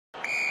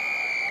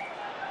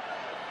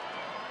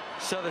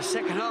So the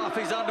second half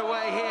is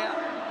underway here.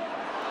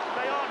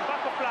 Stay on,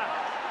 back off Black.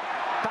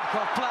 Back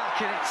off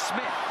Black, and it's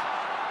Smith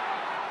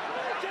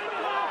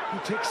who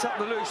picks up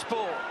the loose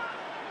ball.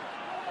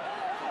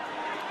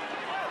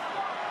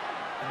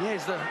 And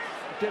here's the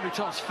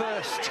debutant's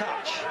first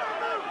touch.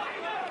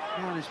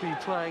 Man has been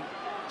playing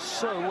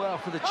so well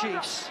for the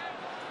Chiefs.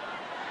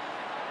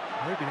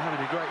 They've been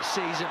having a great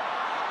season.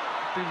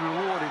 Been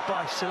rewarded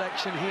by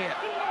selection here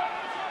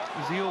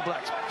as the All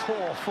Blacks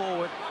pour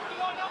forward.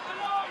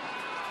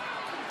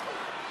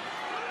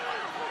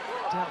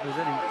 Doubt there's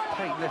any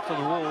paint left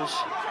on the walls.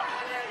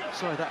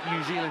 Sorry, that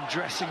New Zealand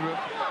dressing room.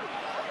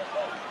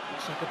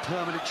 Looks like a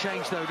permanent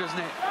change though, doesn't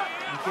it?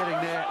 They're getting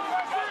their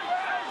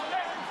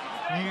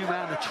new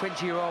man, the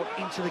 20-year-old,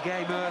 into the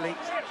game early.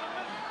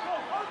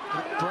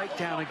 But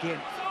breakdown again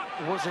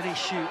was an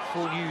issue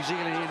for New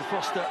Zealand. Ian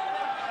Foster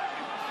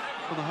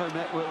on the home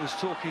network was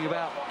talking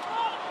about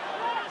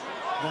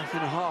that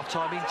in a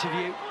half-time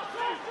interview.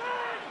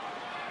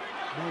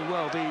 May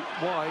well be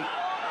why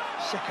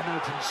second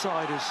open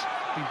side has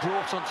been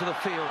brought onto the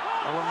field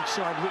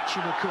alongside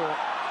Richie McCaw.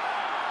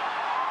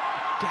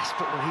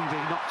 Desperate will he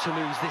be not to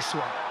lose this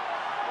one.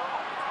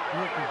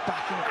 Working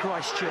back in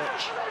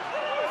Christchurch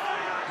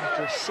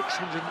after a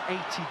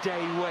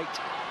 680-day wait.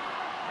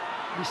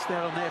 Missed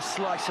out on their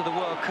slice of the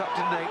World Cup,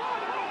 didn't they?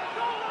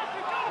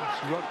 It's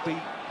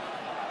rugby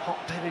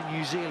hotbed in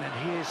New Zealand.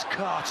 Here's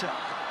Carter.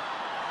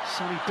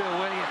 Sonny Bill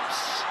Williams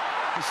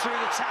is through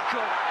the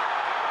tackle.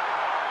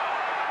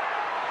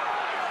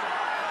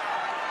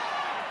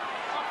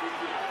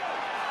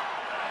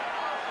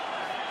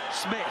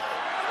 Smith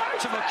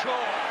to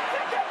McCaw.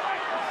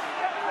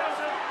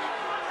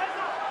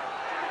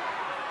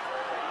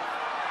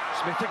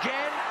 Smith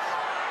again.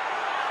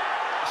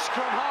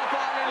 Scrum half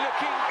island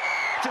looking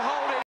to hold it.